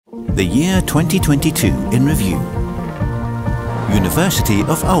The year 2022 in review. University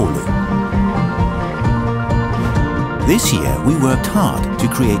of Oulu. This year we worked hard to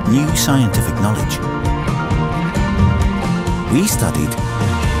create new scientific knowledge. We studied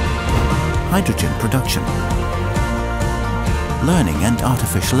hydrogen production, learning and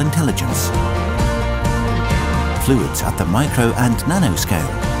artificial intelligence, fluids at the micro and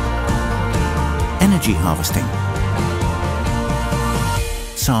nanoscale, energy harvesting,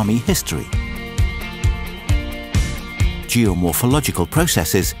 Sami history, geomorphological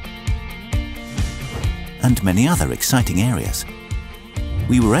processes, and many other exciting areas.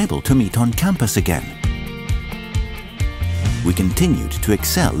 We were able to meet on campus again. We continued to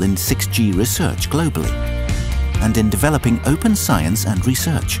excel in 6G research globally and in developing open science and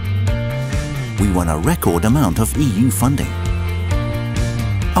research. We won a record amount of EU funding.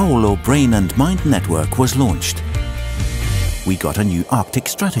 Oulu Brain and Mind Network was launched. We got a new Arctic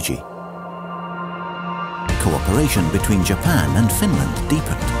strategy. Cooperation between Japan and Finland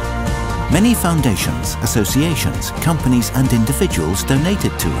deepened. Many foundations, associations, companies and individuals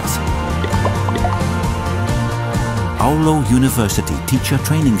donated to us. Oulu University Teacher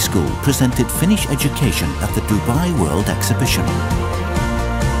Training School presented Finnish education at the Dubai World Exhibition.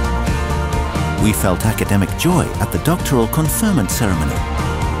 We felt academic joy at the Doctoral Conferment Ceremony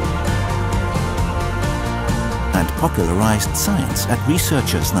and popularized science at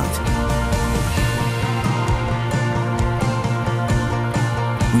Researchers' Night.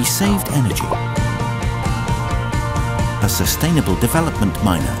 We saved energy. A sustainable development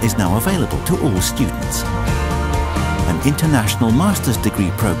minor is now available to all students. An international master's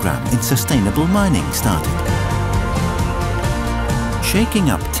degree program in sustainable mining started. Shaking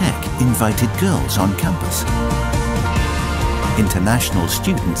Up Tech invited girls on campus. International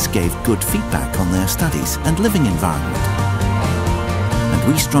students gave good feedback on their studies and living environment.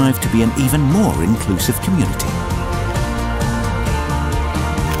 And we strive to be an even more inclusive community.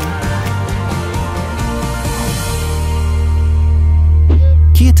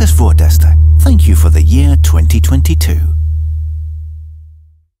 Kiitos vuodesta. Thank you for the year 2022.